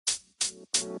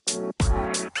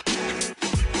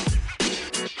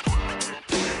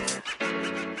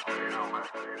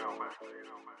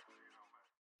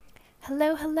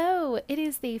Hello, hello. It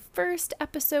is the first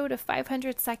episode of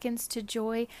 500 Seconds to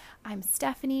Joy. I'm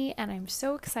Stephanie, and I'm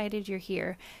so excited you're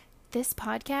here. This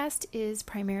podcast is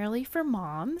primarily for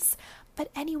moms,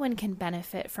 but anyone can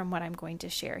benefit from what I'm going to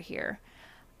share here.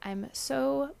 I'm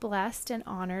so blessed and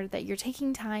honored that you're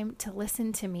taking time to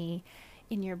listen to me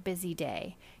in your busy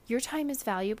day. Your time is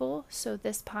valuable, so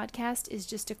this podcast is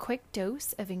just a quick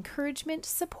dose of encouragement,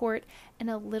 support, and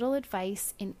a little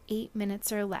advice in 8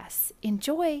 minutes or less.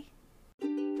 Enjoy!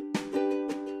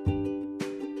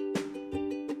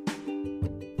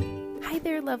 Hi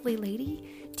there, lovely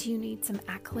lady. Do you need some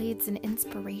accolades and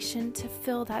inspiration to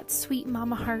fill that sweet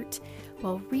mama heart?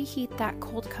 Well, reheat that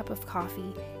cold cup of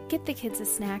coffee, get the kids a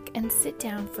snack, and sit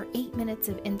down for 8 minutes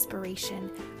of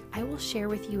inspiration. I will share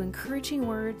with you encouraging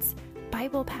words,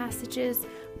 Bible passages,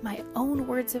 my own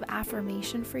words of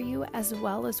affirmation for you, as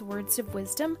well as words of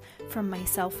wisdom from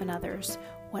myself and others.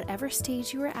 Whatever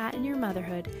stage you are at in your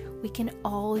motherhood, we can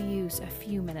all use a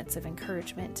few minutes of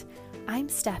encouragement. I'm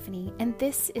Stephanie, and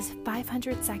this is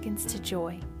 500 Seconds to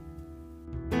Joy.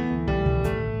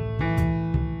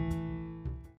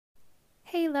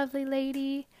 Hey, lovely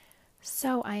lady.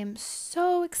 So I am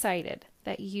so excited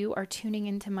that you are tuning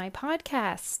into my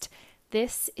podcast.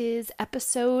 This is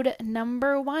episode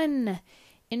number 1,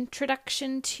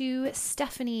 Introduction to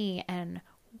Stephanie, and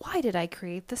why did I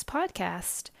create this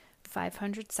podcast?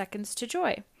 500 Seconds to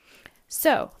Joy.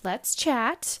 So let's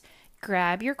chat.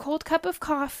 Grab your cold cup of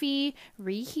coffee,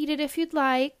 reheat it if you'd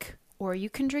like, or you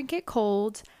can drink it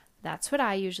cold. That's what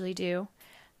I usually do.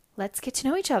 Let's get to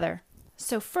know each other.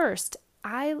 So first,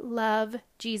 I love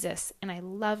Jesus and I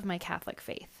love my Catholic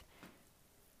faith.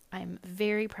 I'm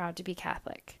very proud to be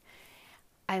Catholic.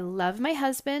 I love my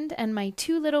husband and my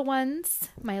 2 little ones,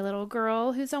 my little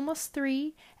girl who's almost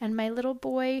 3 and my little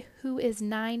boy who is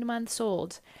 9 months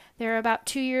old. They're about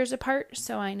 2 years apart,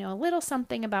 so I know a little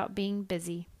something about being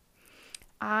busy.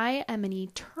 I am an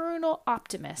eternal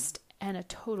optimist and a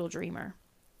total dreamer.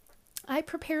 I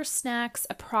prepare snacks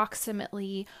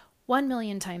approximately 1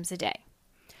 million times a day.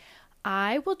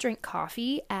 I will drink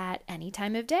coffee at any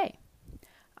time of day.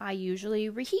 I usually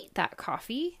reheat that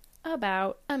coffee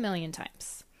about 1 million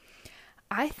times.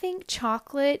 I think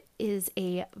chocolate is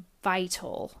a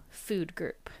vital food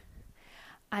group.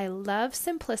 I love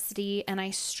simplicity and I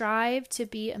strive to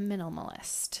be a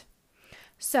minimalist.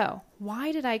 So,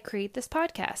 why did I create this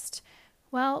podcast?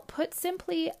 Well, put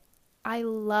simply, I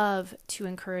love to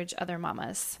encourage other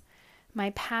mamas.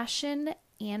 My passion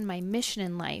and my mission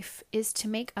in life is to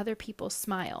make other people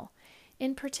smile.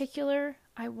 In particular,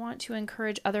 I want to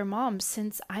encourage other moms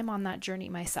since I'm on that journey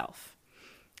myself.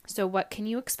 So what can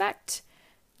you expect?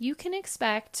 You can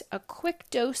expect a quick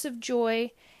dose of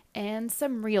joy and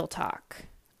some real talk.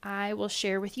 I will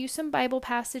share with you some Bible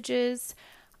passages.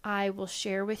 I will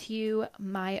share with you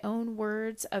my own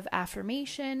words of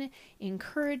affirmation,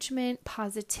 encouragement,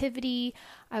 positivity.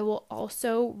 I will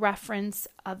also reference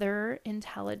other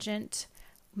intelligent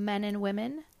men and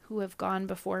women who have gone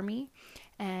before me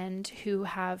and who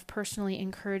have personally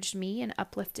encouraged me and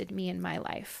uplifted me in my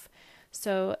life.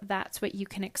 So that's what you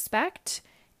can expect.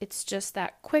 It's just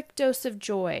that quick dose of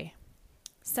joy.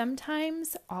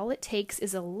 Sometimes all it takes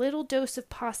is a little dose of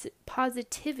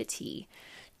positivity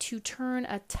to turn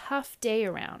a tough day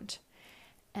around.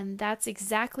 And that's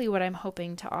exactly what I'm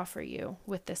hoping to offer you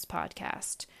with this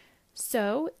podcast.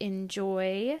 So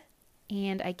enjoy,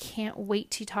 and I can't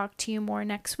wait to talk to you more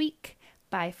next week.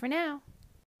 Bye for now.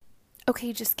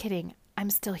 Okay, just kidding. I'm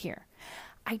still here.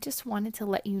 I just wanted to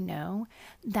let you know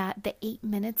that the 8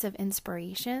 minutes of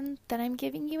inspiration that I'm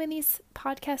giving you in these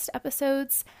podcast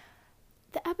episodes,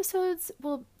 the episodes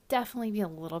will definitely be a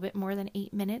little bit more than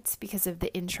 8 minutes because of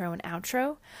the intro and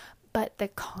outro, but the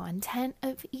content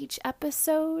of each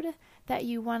episode that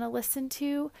you want to listen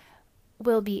to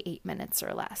will be 8 minutes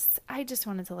or less. I just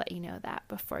wanted to let you know that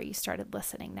before you started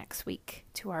listening next week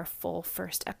to our full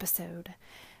first episode.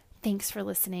 Thanks for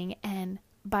listening, and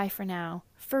bye for now,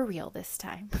 for real this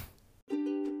time.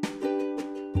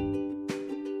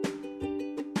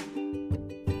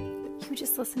 You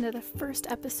just listened to the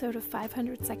first episode of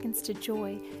 500 Seconds to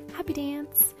Joy. Happy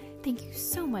dance! Thank you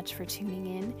so much for tuning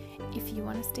in. If you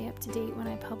want to stay up to date when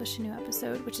I publish a new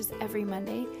episode, which is every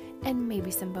Monday, and maybe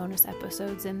some bonus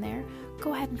episodes in there,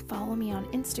 go ahead and follow me on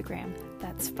Instagram.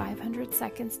 That's 500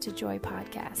 Seconds to Joy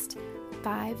Podcast.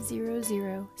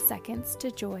 500 Seconds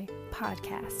to Joy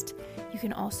Podcast. You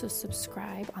can also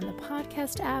subscribe on the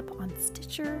podcast app, on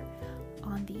Stitcher,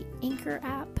 on the Anchor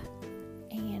app,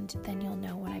 and then you'll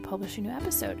know when I publish a new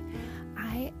episode. I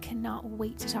I cannot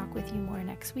wait to talk with you more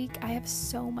next week. I have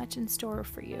so much in store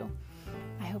for you.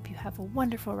 I hope you have a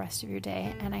wonderful rest of your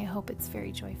day, and I hope it's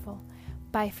very joyful.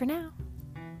 Bye for now.